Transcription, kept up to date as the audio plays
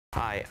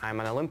Hi, I'm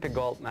an Olympic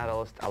gold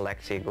medalist,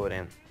 Alexei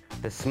Yagudin.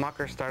 The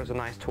Smucker Stars on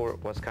Ice tour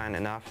was kind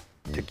enough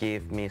to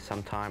give me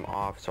some time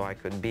off so I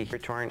could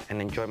return and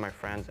enjoy my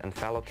friends and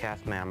fellow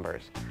cast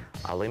members,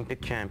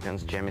 Olympic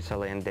champions Jamie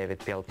Saleh and David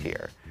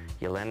Peltier,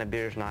 Yelena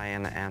Birznaya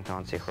and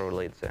Anton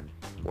Sikhrulidze,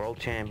 world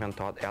champion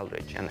Todd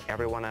Eldridge, and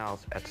everyone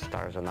else at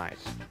Stars on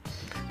Ice.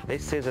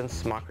 This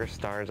season's Smucker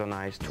Stars on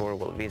Ice tour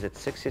will visit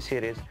 60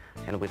 cities,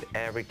 and with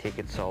every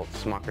ticket sold,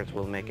 Smuckers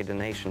will make a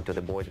donation to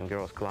the Boys and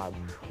Girls Club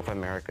of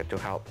America to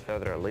help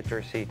further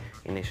literacy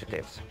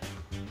initiatives.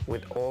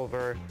 With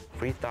over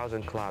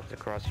 3,000 clubs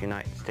across the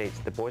United States,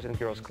 the Boys and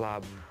Girls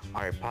Club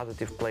are a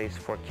positive place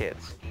for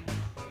kids.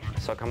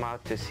 So come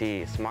out to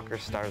see Smucker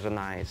Stars on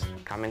Ice,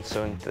 coming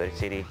soon to a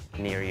city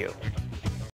near you.